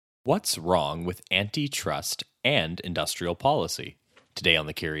What's wrong with antitrust and industrial policy? Today on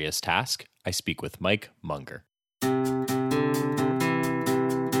The Curious Task, I speak with Mike Munger.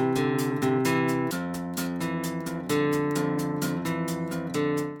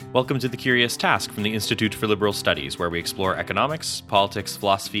 Welcome to The Curious Task from the Institute for Liberal Studies, where we explore economics, politics,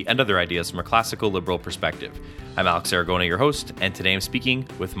 philosophy, and other ideas from a classical liberal perspective. I'm Alex Aragona, your host, and today I'm speaking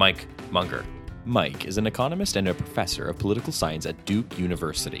with Mike Munger. Mike is an economist and a professor of political science at Duke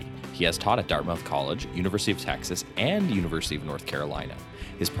University. He has taught at Dartmouth College, University of Texas, and University of North Carolina.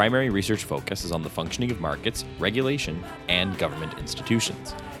 His primary research focus is on the functioning of markets, regulation, and government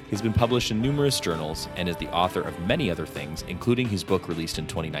institutions. He's been published in numerous journals and is the author of many other things, including his book released in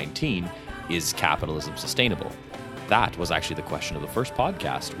 2019, Is Capitalism Sustainable? That was actually the question of the first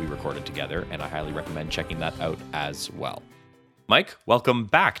podcast we recorded together, and I highly recommend checking that out as well. Mike, welcome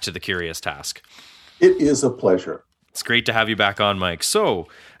back to The Curious Task. It is a pleasure. It's great to have you back on, Mike. So,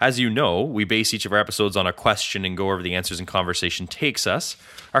 as you know, we base each of our episodes on a question and go over the answers and conversation takes us.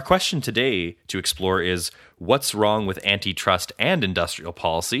 Our question today to explore is, what's wrong with antitrust and industrial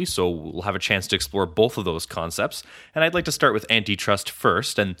policy? So we'll have a chance to explore both of those concepts. And I'd like to start with antitrust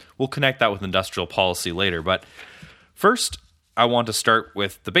first, and we'll connect that with industrial policy later. But first, I want to start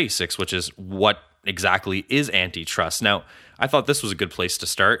with the basics, which is what exactly is antitrust? Now, I thought this was a good place to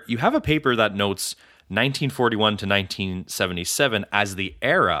start. You have a paper that notes 1941 to 1977 as the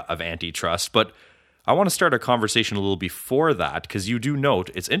era of antitrust, but I want to start a conversation a little before that, because you do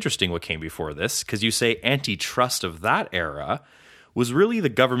note, it's interesting what came before this, because you say antitrust of that era was really the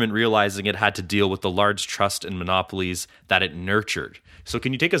government realizing it had to deal with the large trust and monopolies that it nurtured. So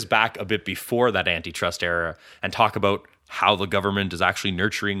can you take us back a bit before that antitrust era and talk about how the government is actually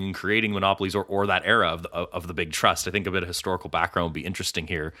nurturing and creating monopolies, or that era of the big trust? I think a bit of historical background would be interesting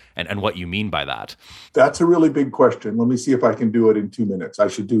here, and what you mean by that. That's a really big question. Let me see if I can do it in 2 minutes. I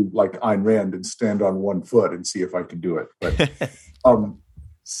should do like Ayn Rand and stand on one foot and see if I can do it. But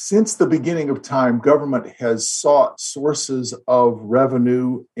since the beginning of time, government has sought sources of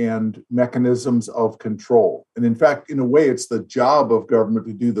revenue and mechanisms of control. And in fact, in a way, it's the job of government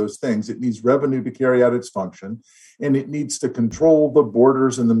to do those things. It needs revenue to carry out its function, and it needs to control the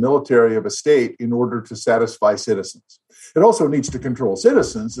borders and the military of a state in order to satisfy citizens. It also needs to control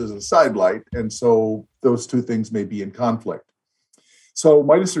citizens as a sidelight, and so those two things may be in conflict. So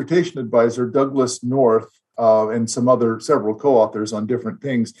my dissertation advisor, Douglas North, and several co-authors on different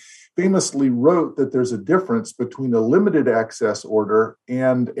things, famously wrote that there's a difference between a limited access order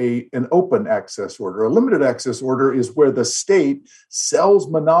and an open access order. A limited access order is where the state sells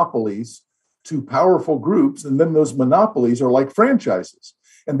monopolies to powerful groups, and then those monopolies are like franchises,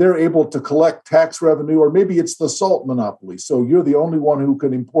 and they're able to collect tax revenue, or maybe it's the salt monopoly. So you're the only one who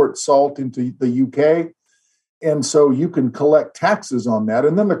can import salt into the UK, and so you can collect taxes on that,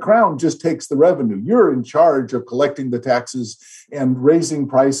 and then the crown just takes the revenue. You're in charge of collecting the taxes and raising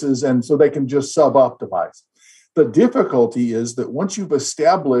prices, and so they can just sub-optimize. The difficulty is that once you've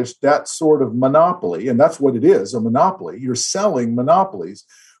established that sort of monopoly, and that's what it is, a monopoly, you're selling monopolies.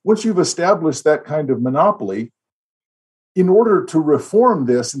 Once you've established that kind of monopoly, in order to reform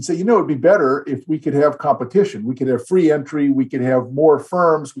this and say, it'd be better if we could have competition, we could have free entry, we could have more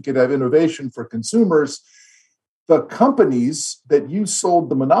firms, we could have innovation for consumers, the companies that you sold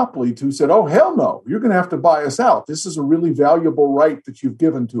the monopoly to said, oh, hell no, you're going to have to buy us out. This is a really valuable right that you've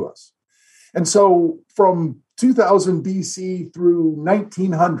given to us. And so from 2000 BC through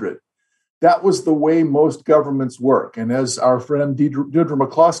 1900, that was the way most governments work. And as our friend Deirdre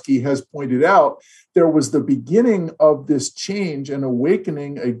McCloskey has pointed out, there was the beginning of this change and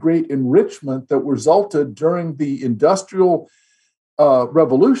awakening, a great enrichment that resulted during the Industrial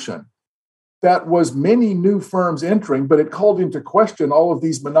Revolution. That was many new firms entering, but it called into question all of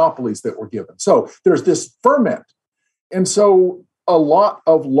these monopolies that were given. So there's this ferment. And so a lot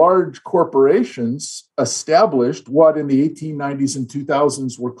of large corporations established what in the 1890s and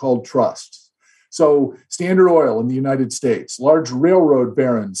 2000s were called trusts. So Standard Oil in the United States, large railroad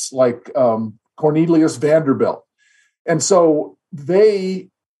barons like Cornelius Vanderbilt. And so they,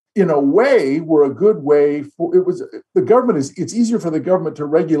 in a way, were a good way for it's easier for the government to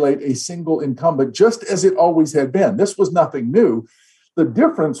regulate a single incumbent, just as it always had been. This was nothing new. The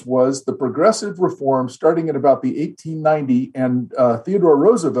difference was the progressive reform starting at about the 1890 and Theodore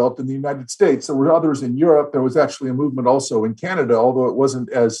Roosevelt in the United States. There were others in Europe. There was actually a movement also in Canada, although it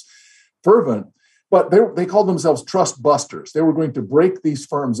wasn't as fervent. But they called themselves trust busters. They were going to break these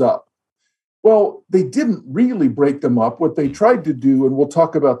firms up. Well, they didn't really break them up. What they tried to do, and we'll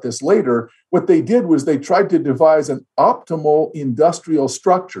talk about this later, what they did was they tried to devise an optimal industrial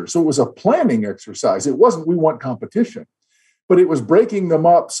structure. So it was a planning exercise. It wasn't, we want competition. but it was breaking them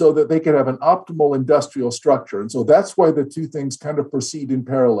up so that they could have an optimal industrial structure. And so that's why the two things kind of proceed in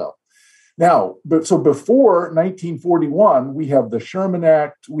parallel. Now, so before 1941, we have the Sherman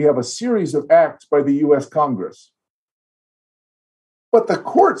Act, we have a series of acts by the US Congress. But the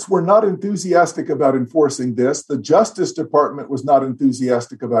courts were not enthusiastic about enforcing this. The Justice Department was not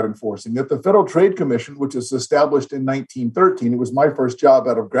enthusiastic about enforcing it. The Federal Trade Commission, which was established in 1913, it was my first job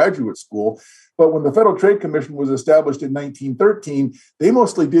out of graduate school. But when the Federal Trade Commission was established in 1913, they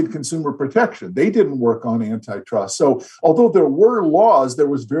mostly did consumer protection. They didn't work on antitrust. So although there were laws, there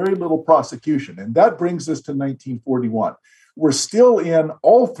was very little prosecution. And that brings us to 1941. We're still in,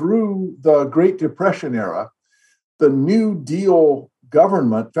 all through the Great Depression era, the New Deal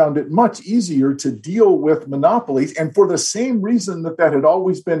government found it much easier to deal with monopolies, and for the same reason that had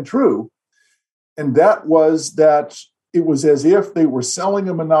always been true. And that was that it was as if they were selling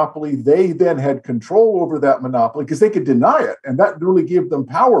a monopoly. They then had control over that monopoly because they could deny it. And that really gave them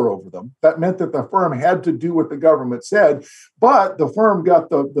power over them. That meant that the firm had to do what the government said, but the firm got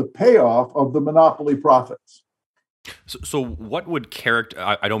the payoff of the monopoly profits. So what would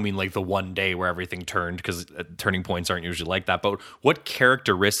I don't mean like the one day where everything turned, because turning points aren't usually like that, but what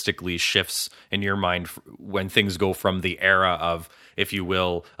characteristically shifts in your mind when things go from the era of, if you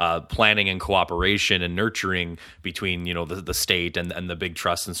will, planning and cooperation and nurturing between, the state and the big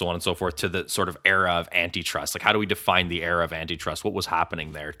trusts and so on and so forth, to the sort of era of antitrust? Like, how do we define the era of antitrust? What was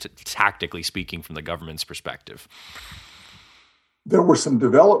happening there, tactically speaking, from the government's perspective? There were some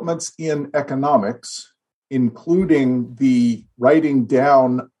developments in economics, including the writing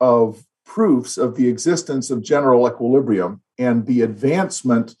down of proofs of the existence of general equilibrium and the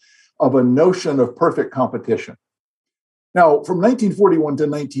advancement of a notion of perfect competition. Now, from 1941 to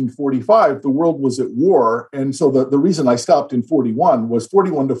 1945, the world was at war. And so the reason I stopped in 41 was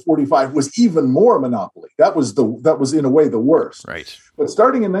 41 to 45 was even more monopoly. That was in a way the worst. Right. But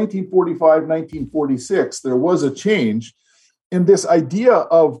starting in 1945, 1946, there was a change in this idea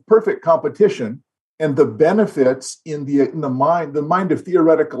of perfect competition and the benefits in the mind of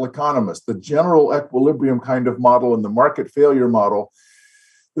theoretical economists, the general equilibrium kind of model and the market failure model.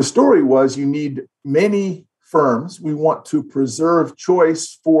 The story was you need many firms. We want to preserve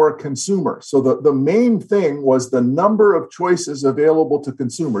choice for consumers. So the main thing was the number of choices available to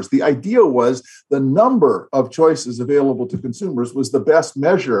consumers. The idea was the number of choices available to consumers was the best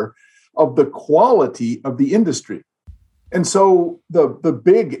measure of the quality of the industry. And so the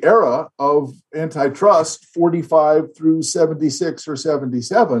big era of antitrust, 45 through 76 or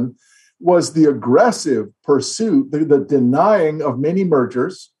 77, was the aggressive pursuit, the denying of many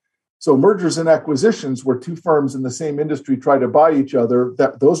mergers. So mergers and acquisitions, where two firms in the same industry try to buy each other,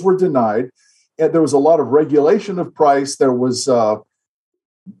 those were denied. And there was a lot of regulation of price. There was a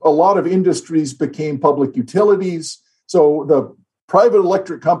lot of industries became public utilities. So the private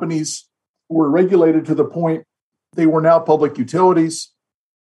electric companies were regulated to the point they were now public utilities.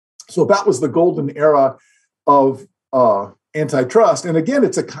 So that was the golden era of antitrust. And again,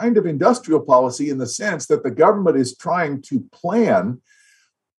 it's a kind of industrial policy in the sense that the government is trying to plan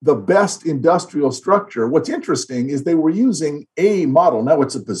the best industrial structure. What's interesting is they were using a model. Now,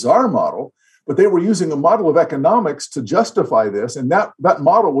 it's a bizarre model, but they were using a model of economics to justify this. And that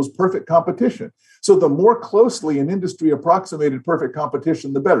model was perfect competition. So the more closely an industry approximated perfect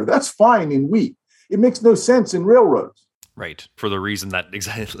competition, the better. That's fine in wheat. It makes no sense in railroads. Right. For the reason that,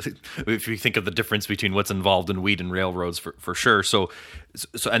 exactly, if you think of the difference between what's involved in wheat and railroads, for sure. So,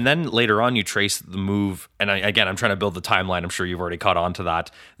 and then later on, you trace the move. And I'm trying to build the timeline. I'm sure you've already caught on to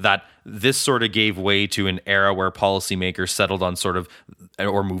that this sort of gave way to an era where policymakers settled on sort of,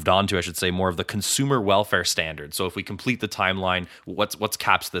 or moved on to, I should say, more of the consumer welfare standard. So if we complete the timeline, what's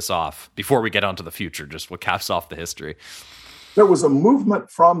caps this off before we get on to the future? Just what caps off the history? There was a movement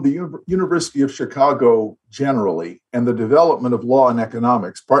from the University of Chicago generally and the development of law and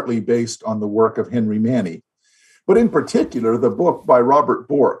economics, partly based on the work of Henry Manny, but in particular, the book by Robert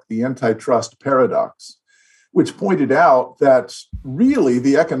Bork, The Antitrust Paradox, which pointed out that really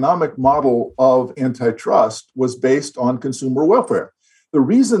the economic model of antitrust was based on consumer welfare. The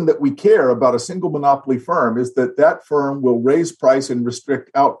reason that we care about a single monopoly firm is that firm will raise price and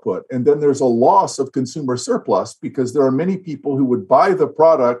restrict output. And then there's a loss of consumer surplus because there are many people who would buy the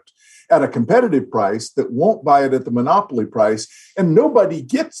product at a competitive price that won't buy it at the monopoly price. And nobody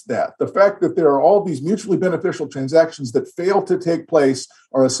gets that. The fact that there are all these mutually beneficial transactions that fail to take place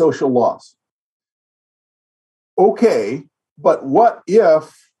are a social loss. Okay, but what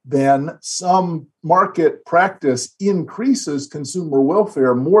if then some market practice increases consumer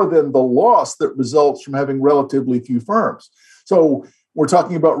welfare more than the loss that results from having relatively few firms? So We're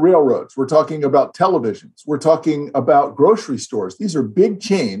talking about railroads. We're talking about televisions. We're talking about grocery stores. These are big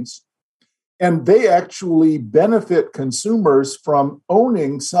chains, and they actually benefit consumers from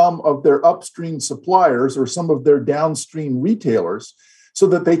owning some of their upstream suppliers or some of their downstream retailers so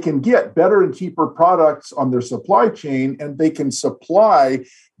that they can get better and cheaper products on their supply chain, and they can supply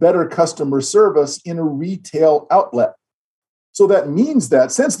better customer service in a retail outlet. So that means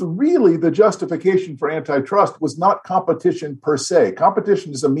that since the justification for antitrust was not competition per se,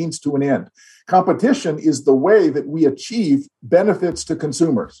 competition is a means to an end. Competition is the way that we achieve benefits to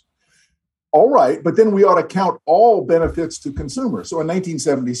consumers. All right, but then we ought to count all benefits to consumers. So in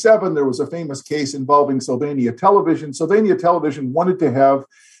 1977, there was a famous case involving Sylvania Television. Sylvania Television wanted to have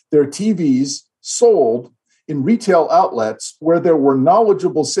their TVs sold in retail outlets where there were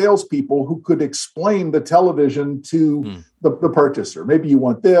knowledgeable salespeople who could explain the television to the purchaser. Maybe you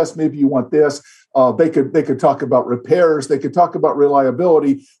want this, maybe you want this. They could talk about repairs. They could talk about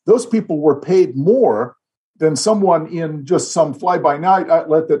reliability. Those people were paid more than someone in just some fly-by-night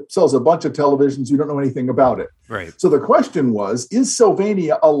outlet that sells a bunch of televisions. You don't know anything about it. Right. So the question was, is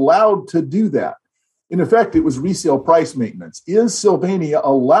Sylvania allowed to do that? In effect, it was resale price maintenance. Is Sylvania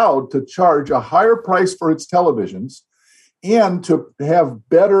allowed to charge a higher price for its televisions and to have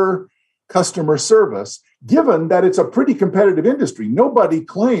better customer service, given that it's a pretty competitive industry? Nobody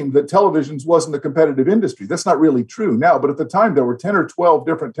claimed that televisions wasn't a competitive industry. That's not really true now, but at the time, there were 10 or 12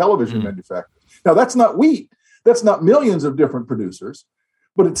 different television manufacturers. Now, that's not wheat. That's not millions of different producers,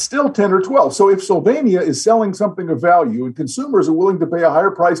 but it's still 10 or 12. So if Sylvania is selling something of value and consumers are willing to pay a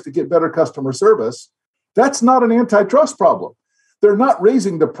higher price to get better customer service, that's not an antitrust problem. They're not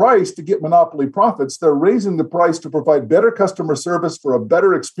raising the price to get monopoly profits. They're raising the price to provide better customer service for a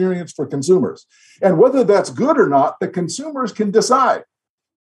better experience for consumers. And whether that's good or not, the consumers can decide.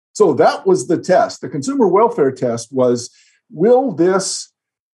 So that was the test. The consumer welfare test was, will this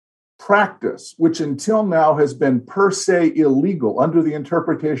practice, which until now has been per se illegal under the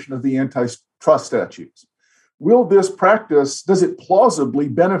interpretation of the antitrust statutes, will this practice, does it plausibly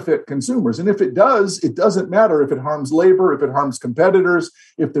benefit consumers? And if it does, it doesn't matter if it harms labor, if it harms competitors,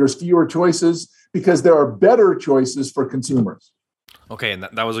 if there's fewer choices, because there are better choices for consumers. Okay, and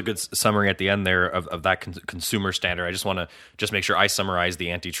that was a good summary at the end there of that consumer standard. I just want to make sure I summarize the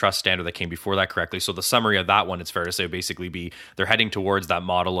antitrust standard that came before that correctly. So the summary of that one, it's fair to say, basically be they're heading towards that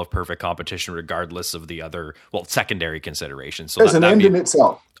model of perfect competition regardless of the other, secondary considerations. So as an end in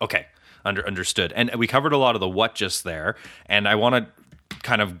itself. Okay. Understood. And we covered a lot of the what just there. And I want to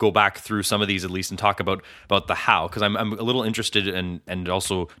kind of go back through some of these at least and talk about the how, because I'm a little interested and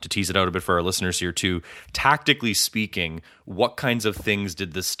also to tease it out a bit for our listeners here too. Tactically speaking, what kinds of things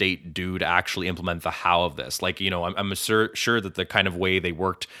did the state do to actually implement the how of this? Like, I'm sure that the kind of way they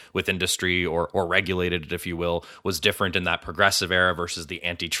worked with industry or regulated it, if you will, was different in that progressive era versus the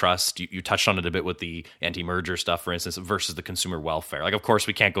antitrust. You touched on it a bit with the anti-merger stuff, for instance, versus the consumer welfare. Like, of course,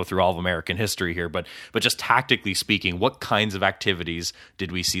 we can't go through all of American history here, but just tactically speaking, what kinds of activities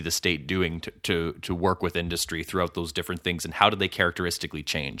did we see the state doing to work with industry throughout those different things, and how did they characteristically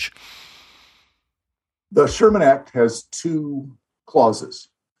change? The Sherman Act has two clauses.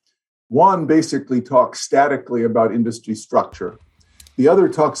 One basically talks statically about industry structure. The other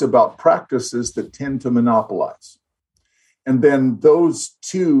talks about practices that tend to monopolize. And then those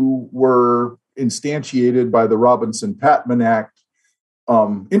two were instantiated by the Robinson-Patman Act.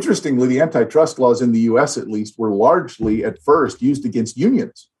 Interestingly, the antitrust laws in the U.S., at least, were largely at first used against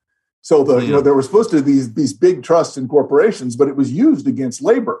unions. So there were supposed to be these big trusts and corporations, but it was used against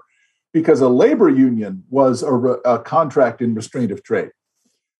labor because a labor union was a contract in restraint of trade.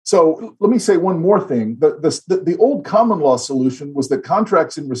 So let me say one more thing. The old common law solution was that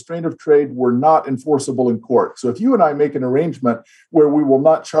contracts in restraint of trade were not enforceable in court. So if you and I make an arrangement where we will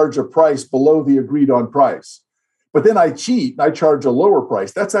not charge a price below the agreed on price, but then I cheat and I charge a lower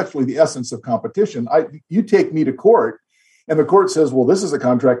price, that's actually the essence of competition. You take me to court and the court says, well, this is a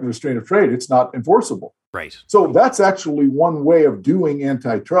contract in restraint of trade. It's not enforceable. Right. So that's actually one way of doing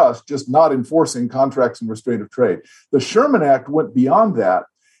antitrust, just not enforcing contracts in restraint of trade. The Sherman Act went beyond that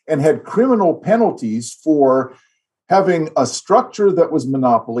and had criminal penalties for having a structure that was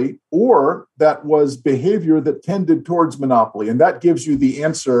monopoly or that was behavior that tended towards monopoly. And that gives you the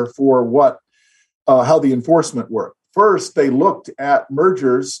answer for how the enforcement worked. First, they looked at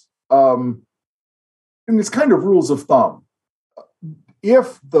mergers, and it's kind of rules of thumb.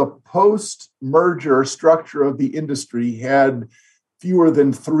 If the post-merger structure of the industry had fewer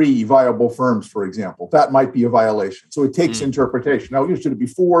than 3 viable firms, for example, that might be a violation. So it takes interpretation. Now, should it be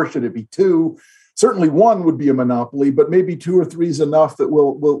 4? Should it be 2? Certainly 1 would be a monopoly, but maybe 2 or 3 is enough that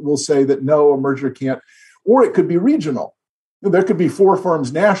we'll say that no, a merger can't. Or it could be regional. There could be 4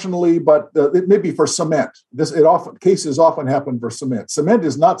 firms nationally, but it may be for cement. Cases often happen for cement. Cement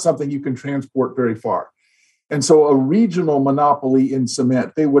is not something you can transport very far. And so a regional monopoly in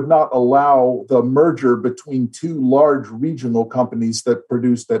cement, they would not allow the merger between 2 large regional companies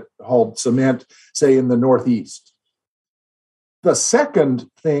that hauled cement, say in the Northeast. The second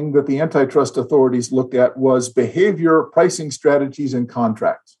thing that the antitrust authorities looked at was behavior, pricing strategies, and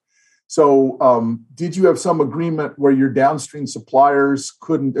contracts. So did you have some agreement where your downstream suppliers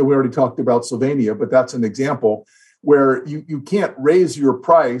couldn't, and we already talked about Sylvania, but that's an example, where you can't raise your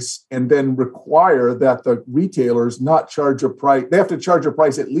price and then require that the retailers not charge a price. They have to charge a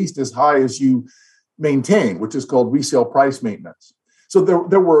price at least as high as you maintain, which is called resale price maintenance. So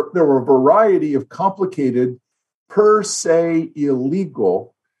there were a variety of complicated, per se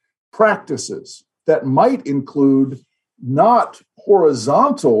illegal practices that might include not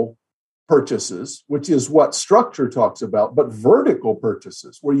horizontal purchases, which is what structure talks about, but vertical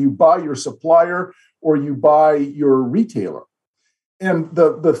purchases, where you buy your supplier or you buy your retailer. And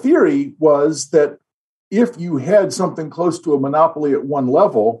the theory was that if you had something close to a monopoly at one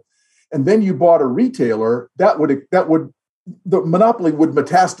level, and then you bought a retailer, the monopoly would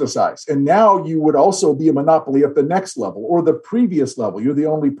metastasize. And now you would also be a monopoly at the next level or the previous level. You're the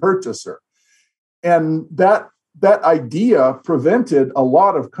only purchaser. And that idea prevented a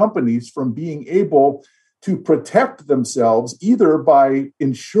lot of companies from being able to protect themselves either by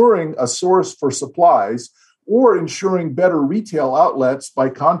ensuring a source for supplies or ensuring better retail outlets by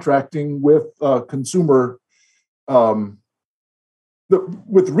contracting with the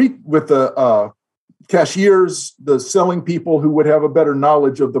cashiers, the selling people who would have a better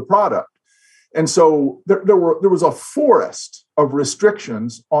knowledge of the product. And so there was a forest of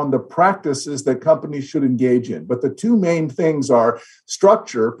restrictions on the practices that companies should engage in. But the 2 main things are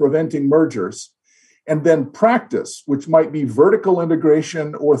structure, preventing mergers, and then practice, which might be vertical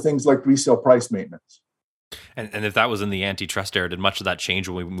integration or things like resale price maintenance. And if that was in the antitrust era, did much of that change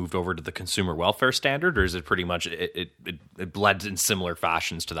when we moved over to the consumer welfare standard, or is it pretty much it bled in similar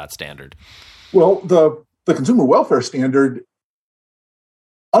fashions to that standard? Well, the consumer welfare standard,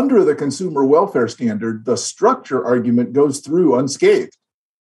 under the consumer welfare standard, the structure argument goes through unscathed.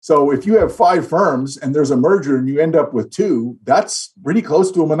 So if you have 5 firms and there's a merger and you end up with 2, that's pretty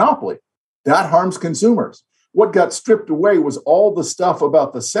close to a monopoly. That harms consumers. What got stripped away was all the stuff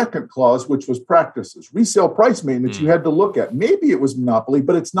about the second clause, which was practices. Resale price maintenance you had to look at. Maybe it was monopoly,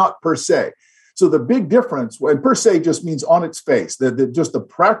 but it's not per se. So the big difference, and per se just means on its face, just the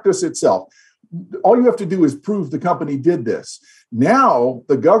practice itself. All you have to do is prove the company did this. Now,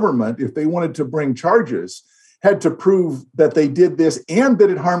 the government, if they wanted to bring charges, had to prove that they did this and that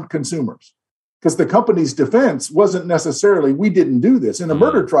it harmed consumers. Because the company's defense wasn't necessarily, we didn't do this. In a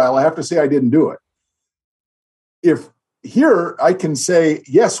murder trial, I have to say I didn't do it. If here I can say,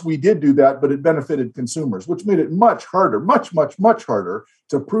 yes, we did do that, but it benefited consumers, which made it much harder, much, much, much harder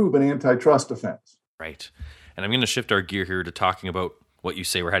to prove an antitrust offense. Right. And I'm going to shift our gear here to talking about what you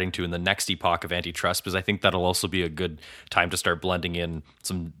say we're heading to in the next epoch of antitrust, because I think that'll also be a good time to start blending in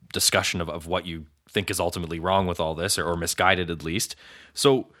some discussion of what you think is ultimately wrong with all this, or misguided at least.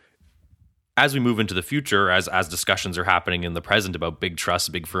 So as we move into the future, as discussions are happening in the present about big trusts,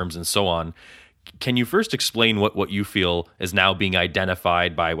 big firms, and so on, can you first explain what you feel is now being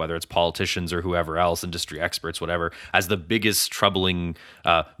identified by whether it's politicians or whoever else, industry experts, whatever, as the biggest troubling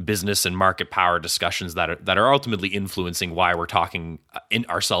business and market power discussions that are ultimately influencing why we're talking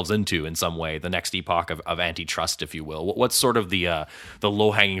ourselves into, in some way, the next epoch of antitrust, if you will? What's sort of the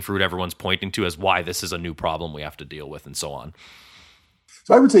low-hanging fruit everyone's pointing to as why this is a new problem we have to deal with, and so on?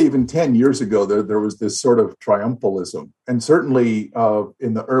 So I would say even 10 years ago, there was this sort of triumphalism. And certainly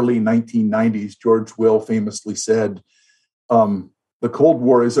in the early 1990s, George Will famously said, the Cold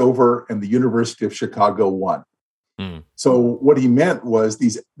War is over and the University of Chicago won. So what he meant was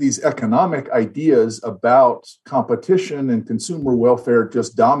these economic ideas about competition and consumer welfare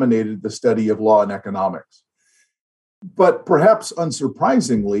just dominated the study of law and economics. But perhaps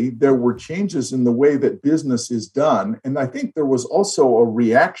unsurprisingly, there were changes in the way that business is done. And I think there was also a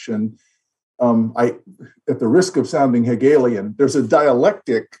reaction, at the risk of sounding Hegelian, there's a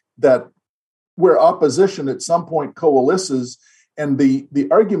dialectic where opposition at some point coalesces and the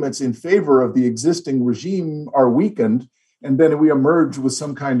arguments in favor of the existing regime are weakened, and then we emerge with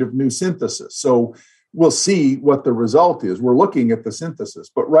some kind of new synthesis. So we'll see what the result is. We're looking at the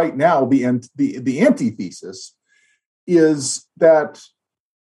synthesis. But right now, the antithesis is that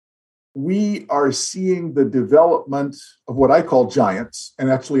we are seeing the development of what I call giants,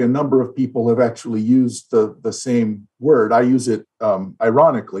 and actually a number of people have actually used the same word. I use it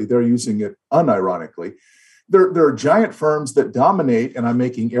ironically. They're using it unironically. There are giant firms that dominate, and I'm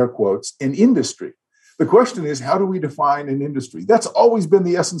making air quotes, an industry. The question is, how do we define an industry? That's always been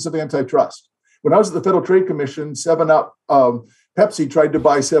the essence of antitrust. When I was at the Federal Trade Commission, 7-Up, Pepsi tried to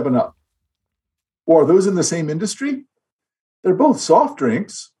buy 7-Up. Or are those in the same industry? They're both soft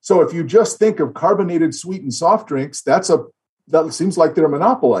drinks. So if you just think of carbonated sweetened soft drinks, that seems like they're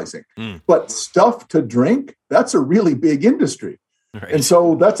monopolizing. But stuff to drink, that's a really big industry. Right. And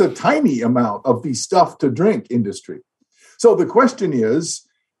so that's a tiny amount of the stuff to drink industry. So the question is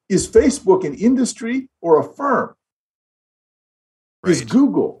Facebook an industry or a firm? Right. Is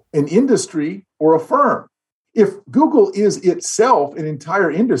Google an industry or a firm? If Google is itself an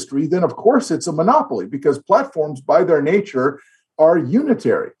entire industry, then of course it's a monopoly, because platforms by their nature are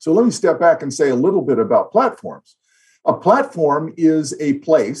unitary. So let me step back and say a little bit about platforms. A platform is a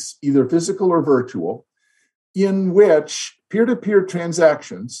place, either physical or virtual, in which peer-to-peer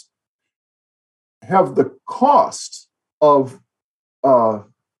transactions have the cost of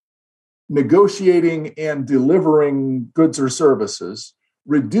negotiating and delivering goods or services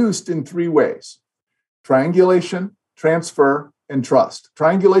reduced in 3 ways: triangulation, transfer, and trust.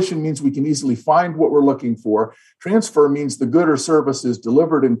 Triangulation means we can easily find what we're looking for. Transfer means the good or service is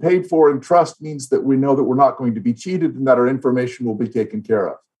delivered and paid for. And trust means that we know that we're not going to be cheated and that our information will be taken care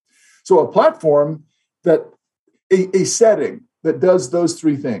of. So a platform a setting that does those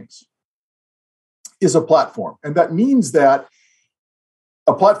 3 things is a platform. And that means that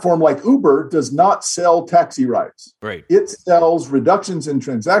a platform like Uber does not sell taxi rides. Right. It sells reductions in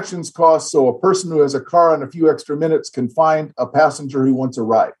transactions costs, so a person who has a car and a few extra minutes can find a passenger who wants a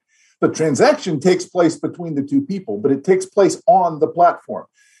ride. The transaction takes place between the 2 people, but it takes place on the platform.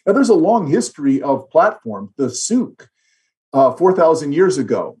 Now, there's a long history of platforms. The souk, 4,000 years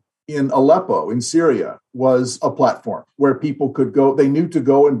ago in Aleppo, in Syria, was a platform where people could go. They knew to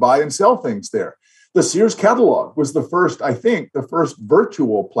go and buy and sell things there. The Sears catalog was the first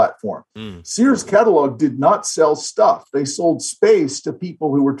virtual platform. Sears catalog did not sell stuff. They sold space to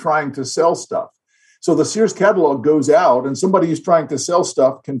people who were trying to sell stuff. So the Sears catalog goes out, and somebody who's trying to sell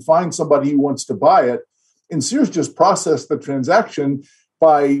stuff can find somebody who wants to buy it. And Sears just processed the transaction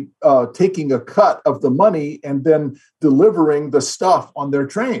by taking a cut of the money and then delivering the stuff on their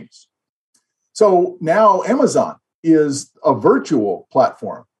trains. So now Amazon is a virtual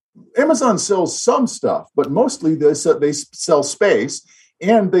platform. Amazon sells some stuff, but mostly they sell space,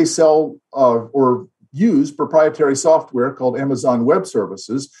 and they sell or use proprietary software called Amazon Web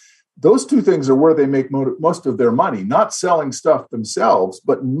Services. Those 2 things are where they make most of their money, not selling stuff themselves,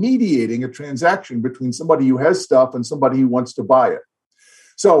 but mediating a transaction between somebody who has stuff and somebody who wants to buy it.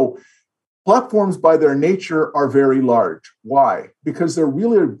 So platforms by their nature are very large. Why? Because there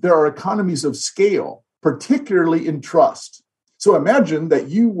are economies of scale, particularly in trust. So imagine that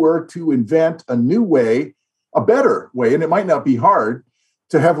you were to invent a new way, a better way, and it might not be hard,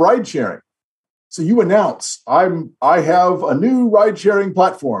 to have ride sharing. So you announce, I have a new ride sharing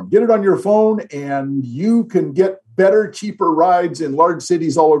platform. Get it on your phone and you can get better, cheaper rides in large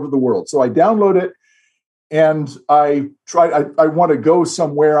cities all over the world. So I download it and I want to go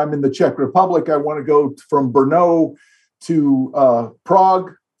somewhere. I'm in the Czech Republic. I want to go from Brno to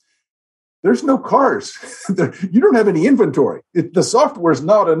Prague. There's no cars. You don't have any inventory. The software is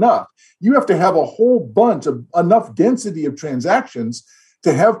not enough. You have to have a whole bunch of enough density of transactions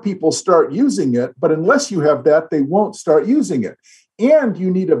to have people start using it. But unless you have that, they won't start using it. And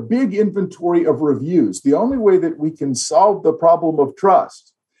you need a big inventory of reviews. The only way that we can solve the problem of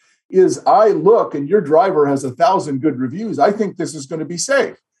trust is I look and your driver has 1,000 good reviews. I think this is going to be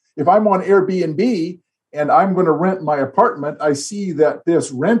safe. If I'm on Airbnb and I'm going to rent my apartment, I see that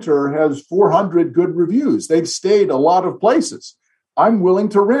this renter has 400 good reviews. They've stayed a lot of places. I'm willing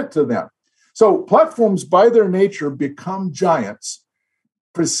to rent to them. So platforms by their nature become giants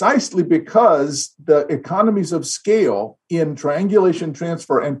precisely because the economies of scale in triangulation,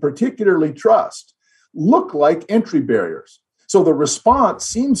 transfer, and particularly trust look like entry barriers. So the response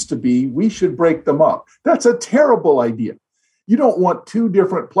seems to be, we should break them up. That's a terrible idea. You don't want 2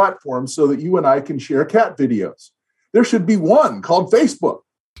 different platforms so that you and I can share cat videos. There should be one called Facebook.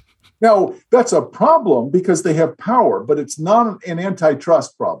 Now, that's a problem because they have power, but it's not an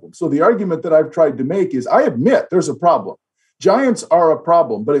antitrust problem. So the argument that I've tried to make is, I admit there's a problem. Giants are a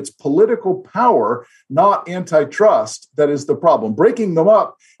problem, but it's political power, not antitrust, that is the problem. Breaking them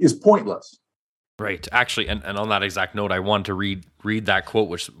up is pointless. Right. Actually, and on that exact note, I want to read that quote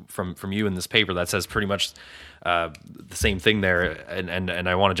which from you in this paper that says pretty much the same thing there, and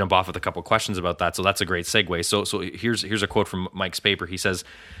I want to jump off with a couple of questions about that. So that's a great segue. So here's a quote from Mike's paper. He says,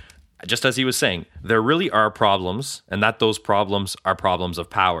 just as he was saying, there really are problems, and that those problems are problems of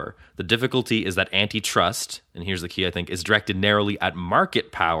power. The difficulty is that antitrust, and here's the key, I think, is directed narrowly at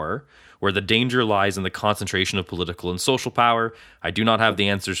market power, where the danger lies in the concentration of political and social power. I do not have the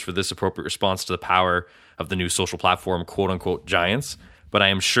answers for this appropriate response to the power of the new social platform, quote-unquote, giants, but I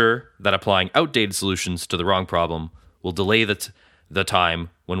am sure that applying outdated solutions to the wrong problem will delay the time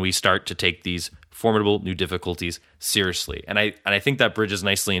when we start to take these formidable new difficulties seriously. And I think that bridges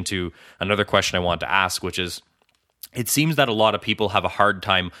nicely into another question I want to ask, which is, it seems that a lot of people have a hard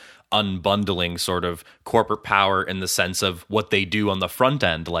time unbundling sort of corporate power in the sense of what they do on the front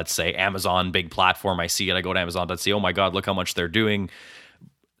end. Let's say Amazon, big platform, I see it, I go to Amazon.ca, oh my God, look how much they're doing.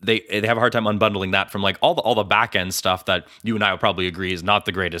 They have a hard time unbundling that from like all the back end stuff that you and I would probably agree is not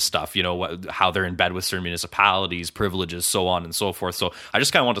the greatest stuff. You know, how they're in bed with certain municipalities, privileges, so on and so forth. So I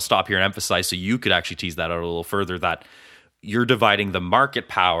just kind of want to stop here and emphasize, so you could actually tease that out a little further, that you're dividing the market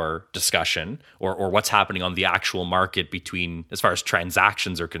power discussion or what's happening on the actual market between, as far as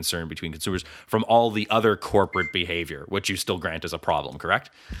transactions are concerned, between consumers, from all the other corporate behavior, which you still grant is a problem,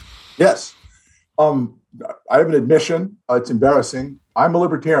 correct? Yes. I have an admission. It's embarrassing. I'm a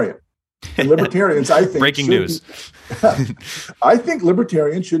libertarian. And libertarians, I think, breaking news. I think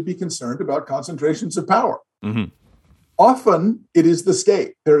libertarians should be concerned about concentrations of power. Mm-hmm. Often it is the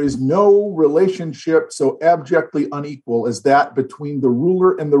state. There is no relationship so abjectly unequal as that between the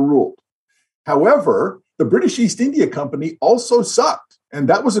ruler and the ruled. However, the British East India Company also sucked, and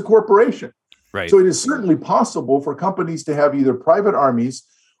that was a corporation. Right. So it is certainly possible for companies to have either private armies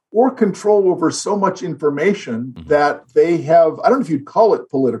or control over so much information that they have, I don't know if you'd call it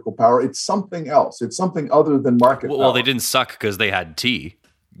political power, it's something else. It's something other than market power. Well, they didn't suck because they had tea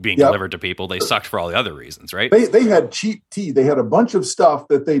being delivered to people. They sucked for all the other reasons, right? They had cheap tea. They had a bunch of stuff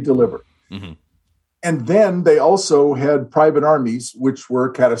that they delivered. Mm-hmm. And then they also had private armies, which were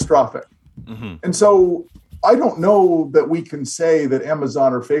catastrophic. Mm-hmm. And so I don't know that we can say that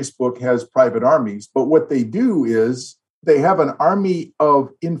Amazon or Facebook has private armies, but what they do is they have an army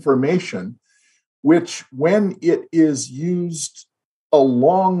of information, which when it is used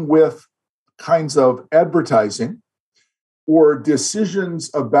along with kinds of advertising or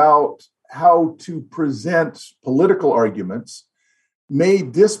decisions about how to present political arguments, may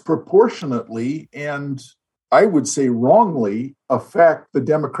disproportionately and I would say wrongly affect the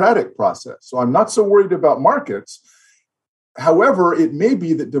democratic process. So I'm not so worried about markets. However, it may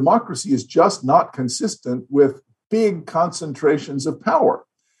be that democracy is just not consistent with big concentrations of power.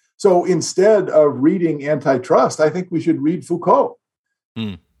 So instead of reading antitrust, I think we should read Foucault.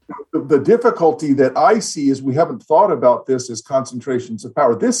 Mm. The difficulty that I see is we haven't thought about this as concentrations of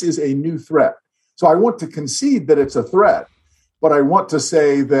power. This is a new threat. So I want to concede that it's a threat, but I want to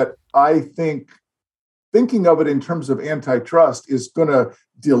say that I think thinking of it in terms of antitrust is going to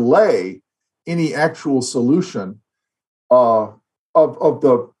delay any actual solution of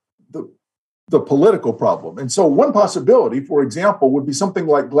the political problem. And so one possibility, for example, would be something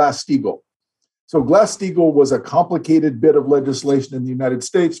like Glass-Steagall. So Glass-Steagall was a complicated bit of legislation in the United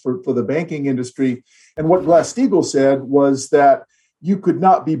States for the banking industry. And what Glass-Steagall said was that you could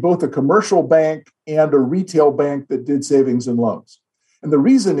not be both a commercial bank and a retail bank that did savings and loans. And the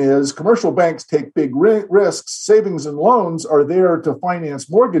reason is commercial banks take big risks. Savings and loans are there to finance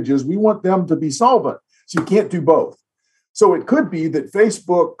mortgages. We want them to be solvent. So you can't do both. So it could be that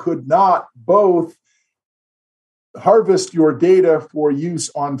Facebook could not both harvest your data for use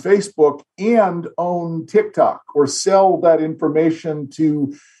on Facebook and own TikTok or sell that information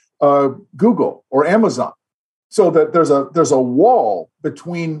to Google or Amazon, so that there's a wall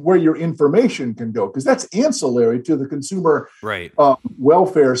between where your information can go, because that's ancillary to the consumer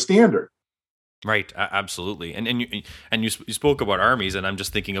welfare standard. Right, absolutely, and you spoke about armies, and I'm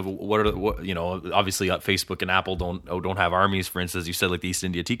just thinking of what obviously Facebook and Apple don't have armies, for instance, you said, like the East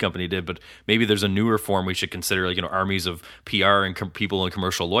India Tea Company did, but maybe there's a newer form we should consider, like armies of PR and people and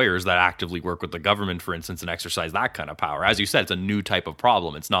commercial lawyers that actively work with the government, for instance, and exercise that kind of power. As you said, it's a new type of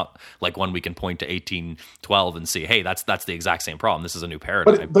problem. It's not like one we can point to 1812 and say, hey, that's the exact same problem. This is a new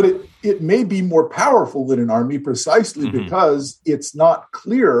paradigm. But it may be more powerful than an army precisely because it's not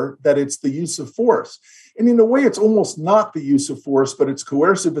clear that it's the use of force. And in a way, it's almost not the use of force, but it's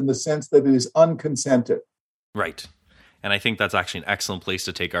coercive in the sense that it is unconsented. Right. And I think that's actually an excellent place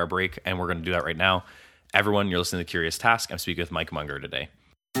to take our break, and we're going to do that right now. Everyone, you're listening to The Curious Task. I'm speaking with Mike Munger today.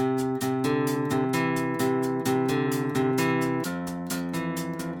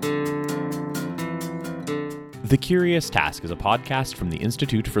 The Curious Task is a podcast from the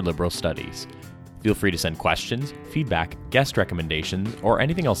Institute for Liberal Studies. Feel free to send questions, feedback, guest recommendations, or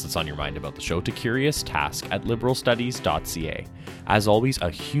anything else that's on your mind about the show to CuriousTask@liberalstudies.ca. As always,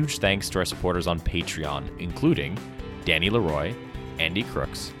 a huge thanks to our supporters on Patreon, including Danny Leroy, Andy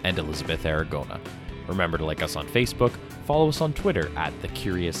Crooks, and Elizabeth Aragona. Remember to like us on Facebook, follow us on Twitter @The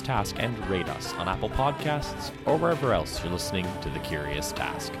Curious Task, and rate us on Apple Podcasts or wherever else you're listening to The Curious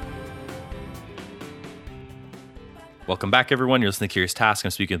Task. Welcome back, everyone. You're listening to The Curious Task.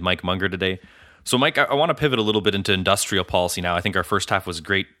 I'm speaking with Mike Munger today. So, Mike, I want to pivot a little bit into industrial policy now. I think our first half was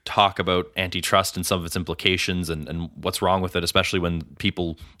great talk about antitrust and some of its implications and what's wrong with it, especially when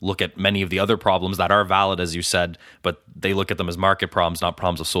people look at many of the other problems that are valid, as you said, but they look at them as market problems, not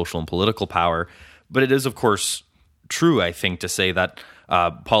problems of social and political power. But it is, of course, true, I think, to say that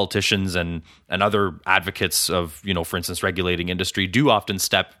politicians and other advocates of, for instance, regulating industry do often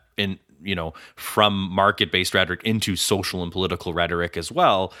step in, from market-based rhetoric into social and political rhetoric as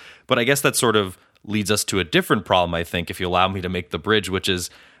well. But I guess that sort of leads us to a different problem, I think, if you allow me to make the bridge, which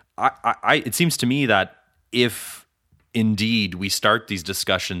is it seems to me that if indeed we start these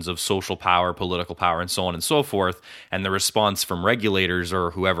discussions of social power, political power, and so on and so forth, and the response from regulators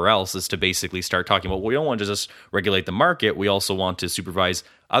or whoever else is to basically start talking about, well, we don't want to just regulate the market, we also want to supervise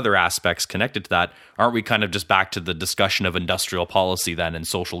other aspects connected to that, aren't we kind of just back to the discussion of industrial policy then and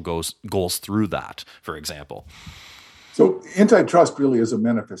social goals through that, for example? So antitrust really is a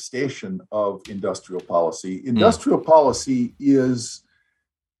manifestation of industrial policy. Industrial policy is,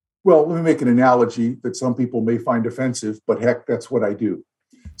 well, let me make an analogy that some people may find offensive, but heck, that's what I do.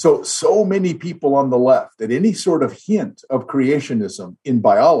 So many people on the left, at any sort of hint of creationism in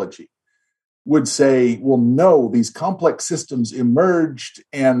biology, would say, well, no, these complex systems emerged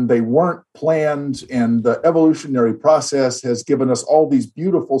and they weren't planned, and the evolutionary process has given us all these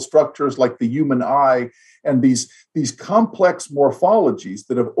beautiful structures like the human eye and these complex morphologies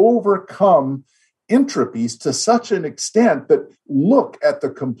that have overcome entropies to such an extent that look at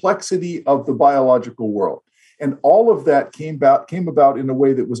the complexity of the biological world. And all of that came about in a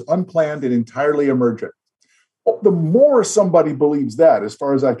way that was unplanned and entirely emergent. The more somebody believes that, as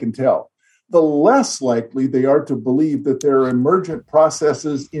far as I can tell, the less likely they are to believe that there are emergent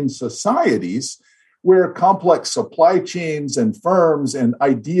processes in societies where complex supply chains and firms and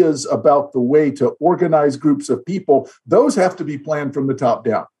ideas about the way to organize groups of people, those have to be planned from the top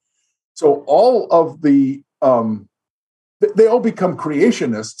down. So all of they all become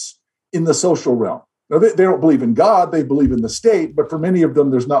creationists in the social realm. Now, they don't believe in God, they believe in the state, but for many of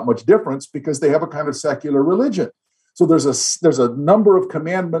them, there's not much difference because they have a kind of secular religion. So there's a number of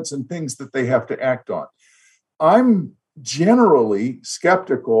commandments and things that they have to act on. I'm generally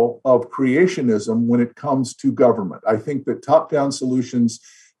skeptical of creationism when it comes to government. I think that top-down solutions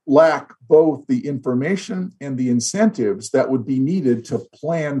lack both the information and the incentives that would be needed to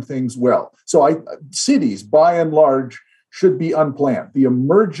plan things well. So cities, by and large, should be unplanned. The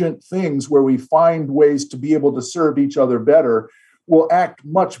emergent things where we find ways to be able to serve each other better will act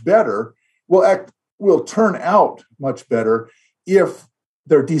much better, will turn out much better if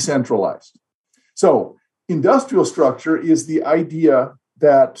they're decentralized. So industrial structure is the idea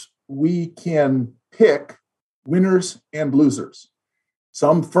that we can pick winners and losers,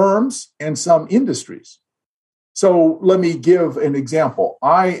 some firms and some industries. So let me give an example.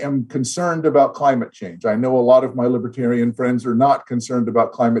 I am concerned about climate change. I know a lot of my libertarian friends are not concerned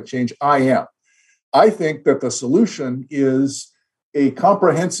about climate change. I am. I think that the solution is a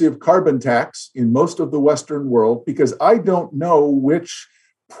comprehensive carbon tax in most of the Western world, because I don't know which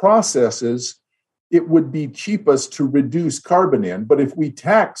processes it would be cheapest to reduce carbon in. But if we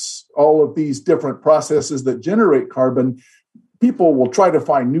tax all of these different processes that generate carbon, people will try to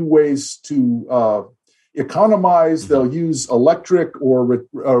find new ways to economize. They'll use electric or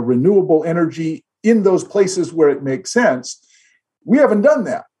renewable energy in those places where it makes sense. We haven't done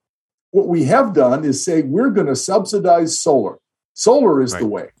that. What we have done is say we're going to subsidize solar. Solar is the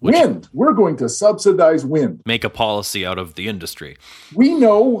way. Wind, we're going to subsidize wind. Make a policy out of the industry. We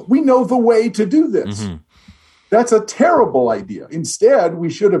know the way to do this. Mm-hmm. That's a terrible idea. Instead, we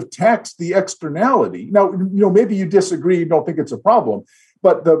should have taxed the externality. Now, maybe you disagree, you don't think it's a problem,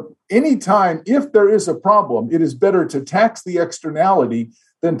 but anytime, if there is a problem, it is better to tax the externality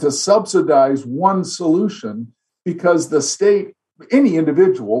than to subsidize one solution, because the state, any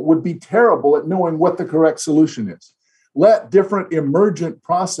individual, would be terrible at knowing what the correct solution is. Let different emergent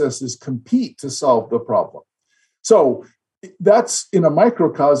processes compete to solve the problem. So that's, in a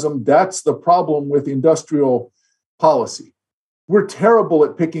microcosm, that's the problem with industrial policy. We're terrible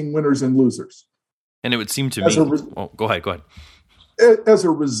at picking winners and losers. And it would seem to me... go ahead. As a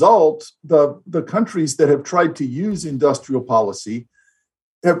result, the countries that have tried to use industrial policy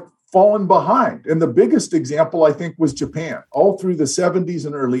have fallen behind. And the biggest example, I think, was Japan. All through the 70s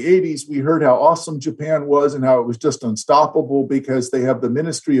and early 80s, we heard how awesome Japan was and how it was just unstoppable because they have the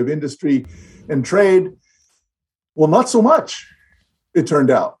Ministry of Industry and Trade. Well, not so much, it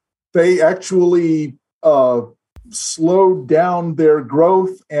turned out. They actually slowed down their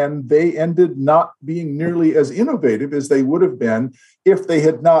growth, and they ended not being nearly as innovative as they would have been if they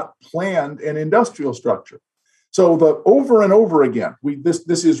had not planned an industrial structure. So over and over again,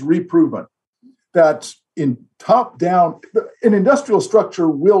 this is reproven that in top-down, an industrial structure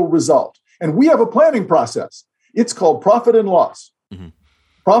will result. And we have a planning process. It's called profit and loss. Mm-hmm.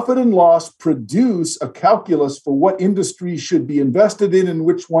 Profit and loss produce a calculus for what industries should be invested in and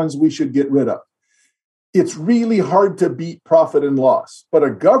which ones we should get rid of. It's really hard to beat profit and loss, but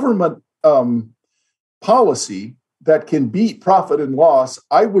a government policy that can beat profit and loss,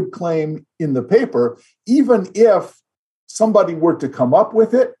 I would claim in the paper, even if somebody were to come up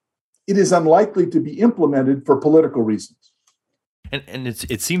with it, it is unlikely to be implemented for political reasons. And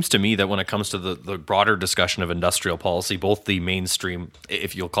it seems to me that when it comes to the broader discussion of industrial policy, both the mainstream,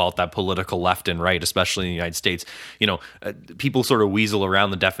 if you'll call it that, political left and right, especially in the United States, people sort of weasel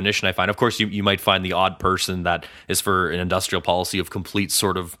around the definition, I find. Of course, you might find the odd person that is for an industrial policy of complete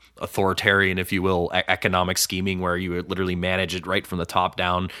sort of authoritarian, if you will, economic scheming, where you literally manage it right from the top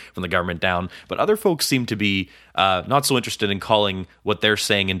down, from the government down. But other folks seem to be not so interested in calling what they're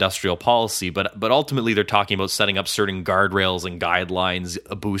saying industrial policy, but ultimately they're talking about setting up certain guardrails and guidelines,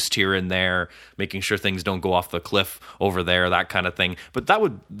 a boost here and there, making sure things don't go off the cliff over there, that kind of thing. But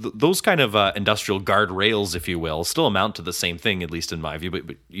those kind of industrial guardrails, if you will, still amount to the same thing, at least in my view.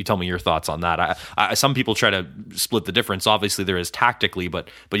 But you tell me your thoughts on that. Some people try to split the difference. Obviously, there is tactically, but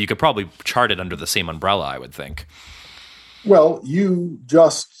you could probably chart it under the same umbrella, I would think. Well, you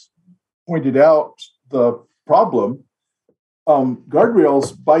just pointed out the problem.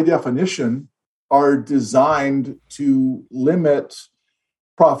 Guardrails, by definition, are designed to limit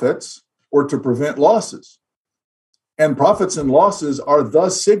profits or to prevent losses. And profits and losses are the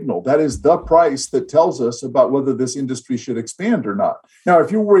signal. That is the price that tells us about whether this industry should expand or not. Now,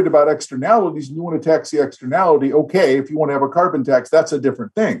 if you're worried about externalities and you want to tax the externality, okay, if you want to have a carbon tax, that's a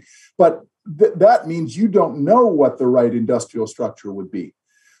different thing. But that means you don't know what the right industrial structure would be.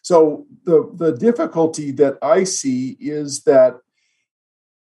 So the difficulty that I see is that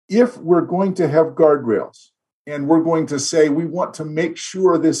if we're going to have guardrails and we're going to say we want to make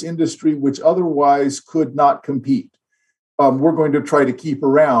sure this industry, which otherwise could not compete, we're going to try to keep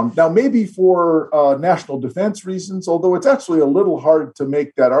around. Now, maybe for national defense reasons, although it's actually a little hard to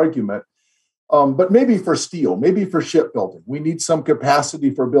make that argument, but maybe for steel, maybe for shipbuilding. We need some capacity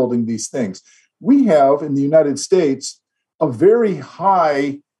for building these things. We have in the United States a very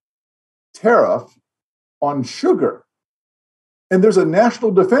high tariff on sugar. And there's a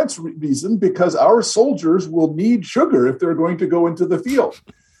national defense reason because our soldiers will need sugar if they're going to go into the field.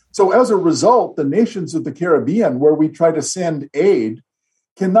 So as a result, the nations of the Caribbean, where we try to send aid,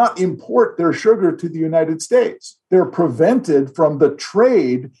 cannot import their sugar to the United States. They're prevented from the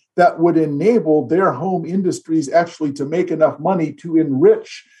trade that would enable their home industries actually to make enough money to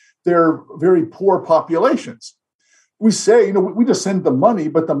enrich their very poor populations. We say, we just send the money,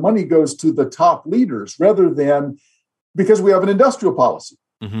 but the money goes to the top leaders rather than because we have an industrial policy.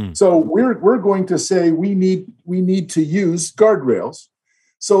 Mm-hmm. So we're going to say we need to use guardrails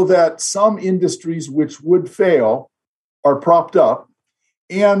so that some industries which would fail are propped up,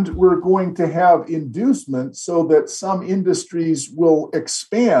 and we're going to have inducement so that some industries will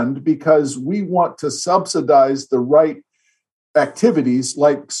expand because we want to subsidize the right activities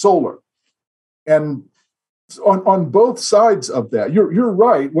like solar. And on both sides of that, you're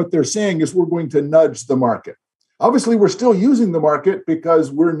right. What they're saying is we're going to nudge the market. Obviously, we're still using the market because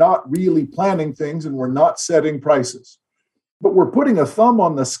we're not really planning things and we're not setting prices. But we're putting a thumb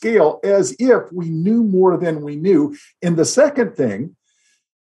on the scale as if we knew more than we knew. And the second thing,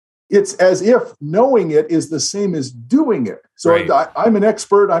 it's as if knowing it is the same as doing it. So right. I'm an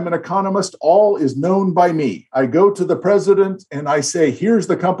expert. I'm an economist. All is known by me. I go to the president and I say, here's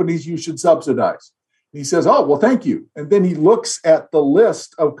the companies you should subsidize. He says, oh, well, thank you. And then he looks at the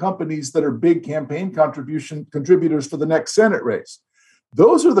list of companies that are big campaign contributors for the next Senate race.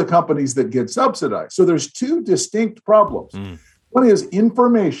 Those are the companies that get subsidized. So there's two distinct problems. One is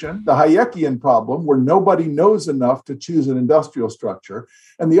information, the Hayekian problem, where nobody knows enough to choose an industrial structure.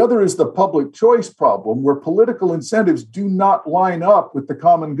 And the other is the public choice problem, where political incentives do not line up with the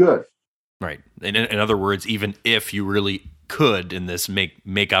common good. Right. In other words, even if you really could, in this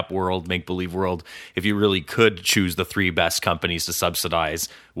make up world, make believe world, if you really could choose the three best companies to subsidize,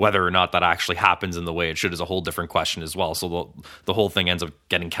 whether or not that actually happens in the way it should is a whole different question as well. So the whole thing ends up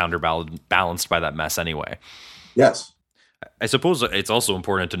getting counterbalanced by that mess anyway. Yes. I suppose it's also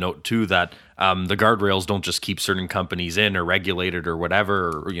important to note too that the guardrails don't just keep certain companies in or regulated or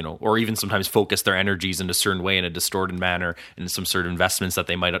whatever, or even sometimes focus their energies in a certain way in a distorted manner in some certain investments that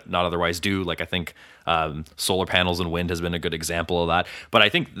they might not otherwise do. Like I think solar panels and wind has been a good example of that. But I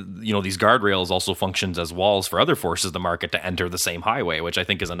think these guardrails also functions as walls for other forces of the market to enter the same highway, which I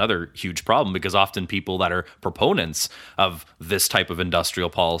think is another huge problem, because often people that are proponents of this type of industrial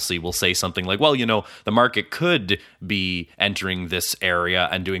policy will say something like, well, the market could be entering this area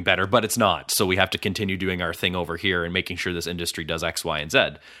and doing better, but it's not. So we have to continue doing our thing over here and making sure this industry does X, Y, and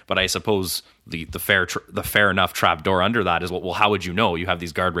Z. But I suppose the fair enough trapdoor under that is, well, how would you know? You have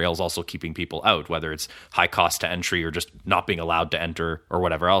these guardrails also keeping people out, whether it's high cost to entry or just not being allowed to enter or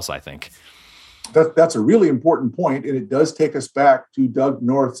whatever else, I think. That's a really important point, and it does take us back to Doug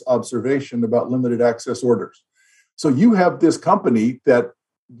North's observation about limited access orders. So you have this company that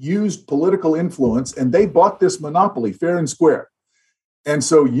used political influence, and they bought this monopoly fair and square. And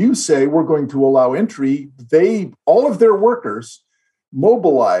so you say we're going to allow entry. All of their workers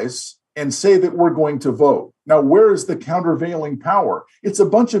mobilize and say that we're going to vote. Now, where is the countervailing power? It's a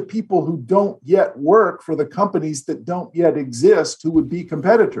bunch of people who don't yet work for the companies that don't yet exist who would be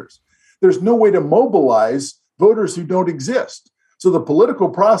competitors. There's no way to mobilize voters who don't exist. So the political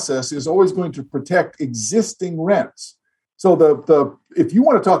process is always going to protect existing rents. So if you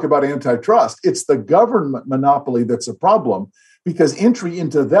want to talk about antitrust, it's the government monopoly that's a problem, because entry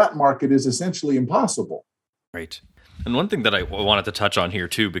into that market is essentially impossible. Right. And one thing that I wanted to touch on here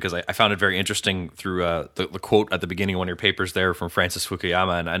too, because I found it very interesting through the quote at the beginning of one of your papers there from Francis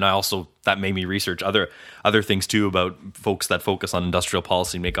Fukuyama, and I also, that made me research other things too about folks that focus on industrial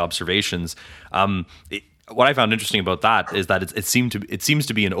policy and make observations. What I found interesting about that is that it seems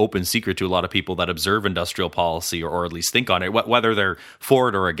to be an open secret to a lot of people that observe industrial policy or at least think on it, whether they're for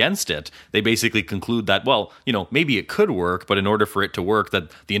it or against it. They basically conclude that, well, maybe it could work, but in order for it to work,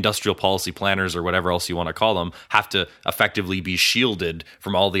 that the industrial policy planners or whatever else you want to call them have to effectively be shielded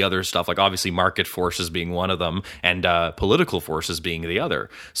from all the other stuff, like obviously market forces being one of them and political forces being the other.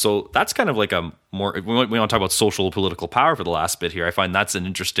 So that's kind of like a more, we want to talk about social political power for the last bit here. I find that's an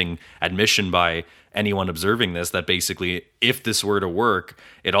interesting admission by anyone observing this, that basically if this were to work,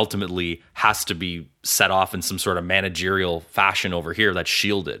 it ultimately has to be set off in some sort of managerial fashion over here that's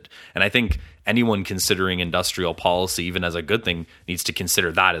shielded. And I think anyone considering industrial policy, even as a good thing, needs to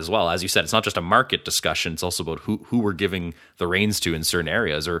consider that as well. As you said, it's not just a market discussion, it's also about who we're giving the reins to in certain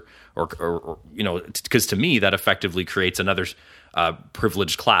areas, or because to me that effectively creates another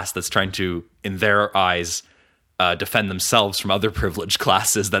privileged class that's trying to, in their eyes, defend themselves from other privileged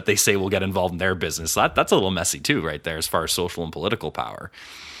classes that they say will get involved in their business. So that's a little messy too, right there, as far as social and political power.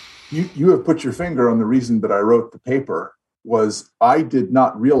 You have put your finger on the reason that I wrote the paper. Was I did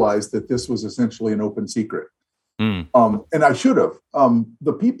not realize that this was essentially an open secret. And I should have.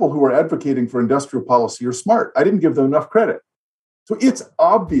 The people who are advocating for industrial policy are smart. I didn't give them enough credit. So it's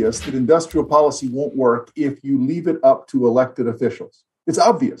obvious that industrial policy won't work if you leave it up to elected officials. It's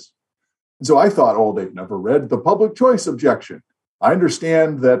obvious. And so I thought, they've never read the public choice objection. I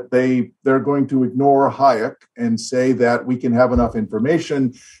understand that they're going to ignore Hayek and say that we can have enough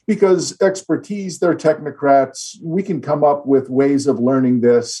information because expertise, they're technocrats. We can come up with ways of learning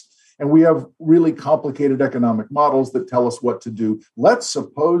this. And we have really complicated economic models that tell us what to do. Let's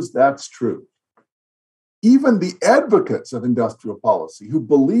suppose that's true. Even the advocates of industrial policy who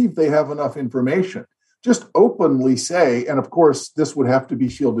believe they have enough information just openly say, and of course, this would have to be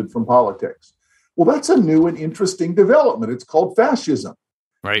shielded from politics. Well, that's a new and interesting development. It's called fascism.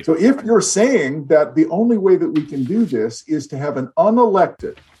 Right. So if you're saying that the only way that we can do this is to have an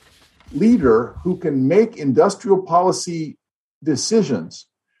unelected leader who can make industrial policy decisions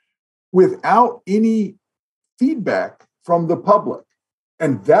without any feedback from the public,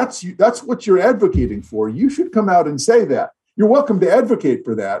 and that's what you're advocating for, you should come out and say that. You're welcome to advocate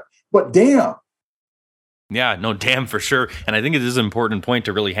for that, but damn. Yeah, no, damn, for sure. And I think it is an important point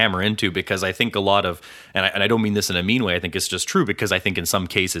to really hammer into, because I think a lot of, and I don't mean this in a mean way, I think it's just true, because I think in some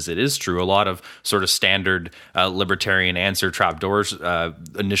cases it is true. A lot of sort of standard libertarian answer trapdoors,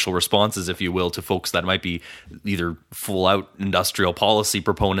 initial responses, if you will, to folks that might be either full out industrial policy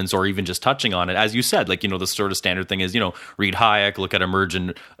proponents or even just touching on it. As you said, like, the sort of standard thing is, read Hayek, look at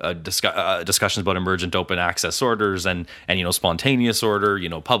emergent discussions about emergent open access orders and spontaneous order,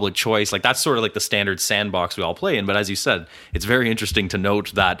 public choice. Like that's sort of like the standard sandbox sandbox we all play in. But as you said, it's very interesting to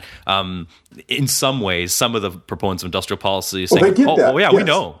note that in some ways, some of the proponents of industrial policy are saying, we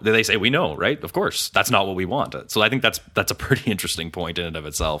know. They say, we know, right? Of course, that's not what we want. So I think that's a pretty interesting point in and of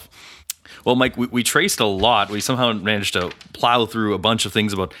itself. Well, Mike, we traced a lot. We somehow managed to plow through a bunch of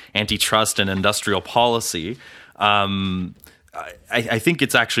things about antitrust and industrial policy. I think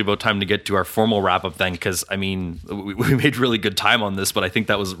it's actually about time to get to our formal wrap-up then, because, I mean, we made really good time on this, but I think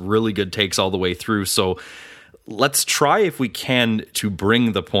that was really good takes all the way through. So let's try, if we can, to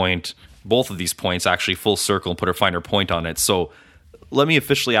bring the point, both of these points, actually full circle and put a finer point on it. So let me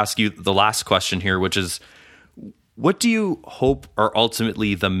officially ask you the last question here, which is, what do you hope are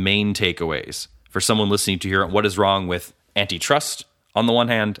ultimately the main takeaways for someone listening to hear what is wrong with antitrust on the one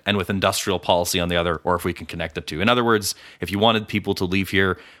hand and with industrial policy on the other, or if we can connect the two? In other words, if you wanted people to leave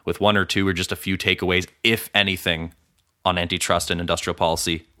here with one or two or just a few takeaways, if anything, on antitrust and industrial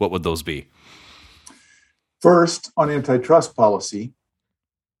policy, what would those be? First, on antitrust policy,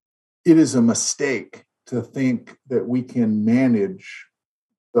 it is a mistake to think that we can manage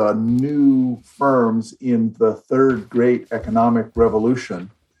the new firms in the third great economic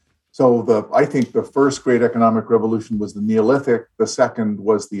revolution. So I think the first great economic revolution was the Neolithic. The second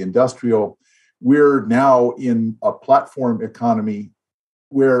was the industrial. We're now in a platform economy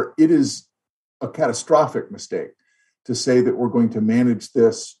where it is a catastrophic mistake to say that we're going to manage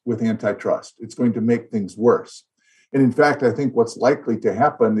this with antitrust. It's going to make things worse. And in fact, I think what's likely to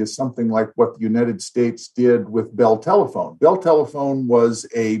happen is something like what the United States did with Bell Telephone. Bell Telephone was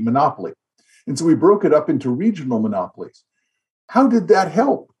a monopoly. And so we broke it up into regional monopolies. How did that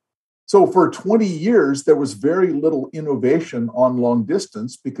help? So for 20 years, there was very little innovation on long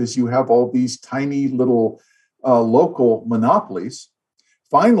distance because you have all these tiny little local monopolies.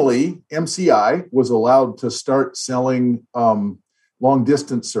 Finally, MCI was allowed to start selling long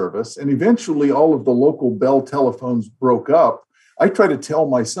distance service. And eventually all of the local Bell telephones broke up. I try to tell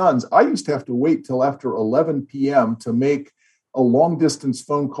my sons, I used to have to wait till after 11 p.m. to make a long distance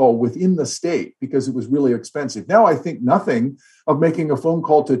phone call within the state because it was really expensive. Now I think nothing of making a phone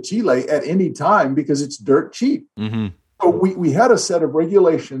call to Chile at any time because it's dirt cheap. Mm-hmm. So we had a set of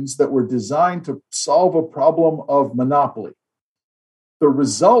regulations that were designed to solve a problem of monopoly. The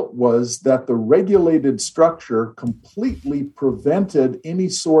result was that the regulated structure completely prevented any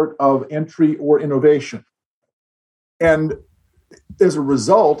sort of entry or innovation. And as a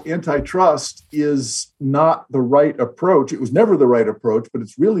result, antitrust is not the right approach. It was never the right approach, but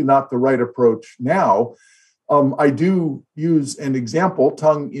it's really not the right approach now. I do use an example,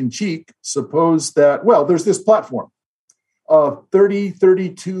 tongue in cheek. Suppose that, there's this platform of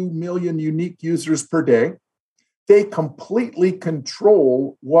 32 million unique users per day. They completely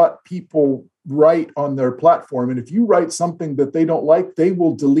control what people write on their platform. And if you write something that they don't like, they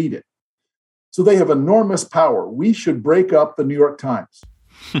will delete it. So they have enormous power. We should break up the New York Times.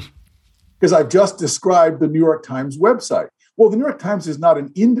 Because I've just described the New York Times website. Well, the New York Times is not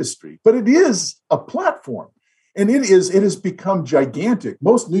an industry, but it is a platform. And it has become gigantic.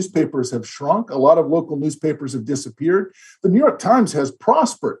 Most newspapers have shrunk. A lot of local newspapers have disappeared. The New York Times has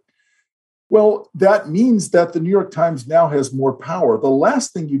prospered. Well, that means that the New York Times now has more power. The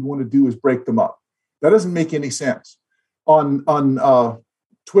last thing you'd want to do is break them up. That doesn't make any sense. On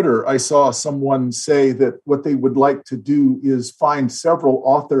Twitter, I saw someone say that what they would like to do is find several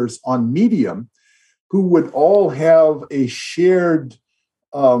authors on Medium who would all have a shared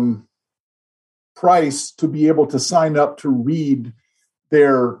price to be able to sign up to read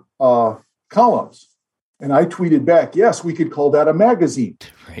their columns. And I tweeted back, yes, we could call that a magazine.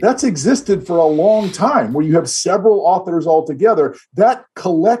 Right. That's existed for a long time, where you have several authors all together. That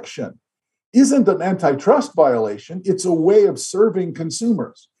collection isn't an antitrust violation. It's a way of serving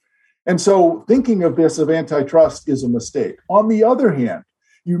consumers. And so thinking of this of antitrust is a mistake. On the other hand,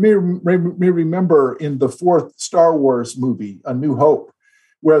 you may remember in the fourth Star Wars movie, A New Hope,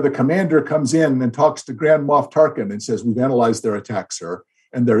 where the commander comes in and talks to Grand Moff Tarkin and says, we've analyzed their attack, sir,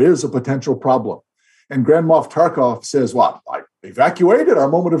 and there is a potential problem. And Grand Moff Tarkov says, well, I evacuated our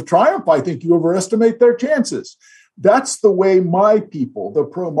moment of triumph. I think you overestimate their chances. That's the way my people, the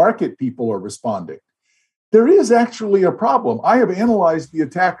pro-market people, are responding. There is actually a problem. I have analyzed the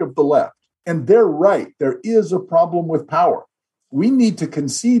attack of the left, and they're right. There is a problem with power. We need to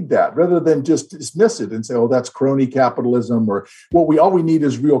concede that rather than just dismiss it and say, oh, that's crony capitalism, or all we need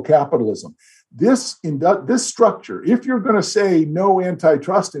is real capitalism. This structure, if you're going to say no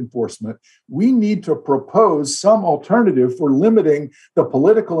antitrust enforcement, we need to propose some alternative for limiting the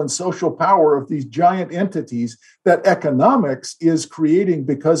political and social power of these giant entities that economics is creating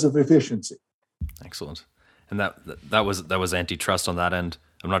because of efficiency. Excellent. And that was antitrust on that end.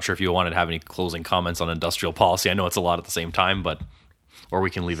 I'm not sure if you wanted to have any closing comments on industrial policy. I know it's a lot at the same time, or we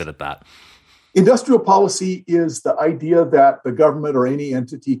can leave it at that. Industrial policy is the idea that the government or any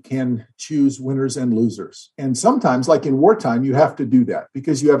entity can choose winners and losers. And sometimes, like in wartime, you have to do that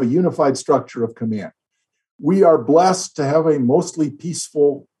because you have a unified structure of command. We are blessed to have a mostly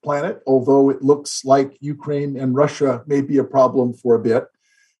peaceful planet, although it looks like Ukraine and Russia may be a problem for a bit.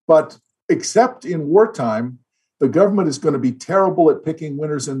 But except in wartime, the government is going to be terrible at picking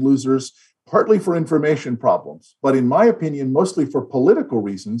winners and losers, partly for information problems, but in my opinion, mostly for political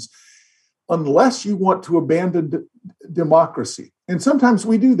reasons, unless you want to abandon democracy. And sometimes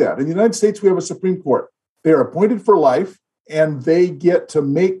we do that. In the United States, we have a Supreme Court. They're appointed for life, and they get to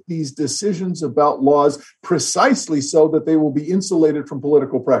make these decisions about laws precisely so that they will be insulated from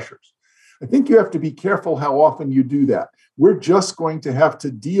political pressures. I think you have to be careful how often you do that. We're just going to have to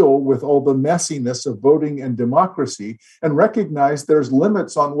deal with all the messiness of voting and democracy and recognize there's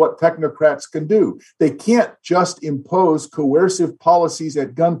limits on what technocrats can do. They can't just impose coercive policies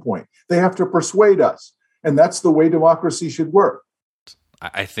at gunpoint. They have to persuade us. And that's the way democracy should work.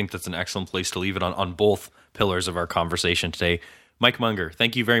 I think that's an excellent place to leave it on both pillars of our conversation today. Mike Munger,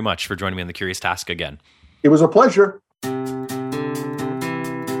 thank you very much for joining me on The Curious Task again. It was a pleasure.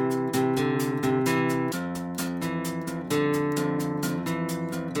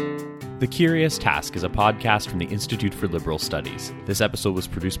 The Curious Task is a podcast from the Institute for Liberal Studies. This episode was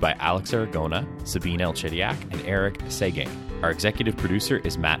produced by Alex Aragona, Sabine Elchidiak, and Eric Seguin. Our executive producer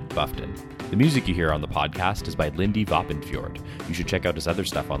is Matt Buffton. The music you hear on the podcast is by Lindy Voppenfjord. You should check out his other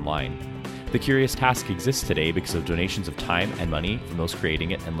stuff online. The Curious Task exists today because of donations of time and money from those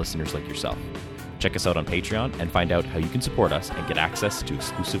creating it and listeners like yourself. Check us out on Patreon and find out how you can support us and get access to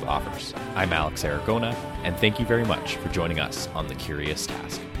exclusive offers. I'm Alex Aragona, and thank you very much for joining us on The Curious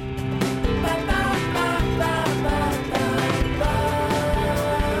Task.